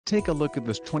Take a look at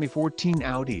this 2014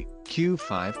 Audi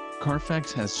Q5.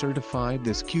 Carfax has certified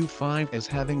this Q5 as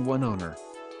having one owner.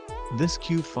 This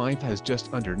Q5 has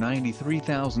just under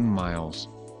 93,000 miles.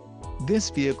 This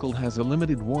vehicle has a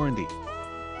limited warranty.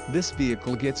 This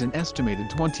vehicle gets an estimated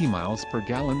 20 miles per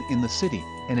gallon in the city,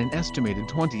 and an estimated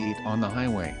 28 on the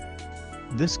highway.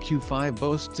 This Q5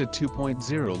 boasts a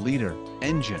 2.0-liter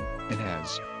engine, and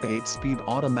has an 8-speed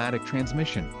automatic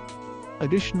transmission.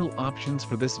 Additional options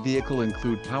for this vehicle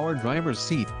include power driver's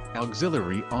seat,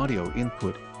 auxiliary audio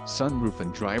input, sunroof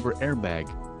and driver airbag.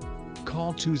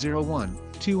 Call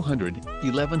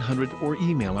 201-200-1100 or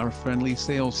email our friendly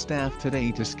sales staff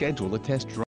today to schedule a test drive.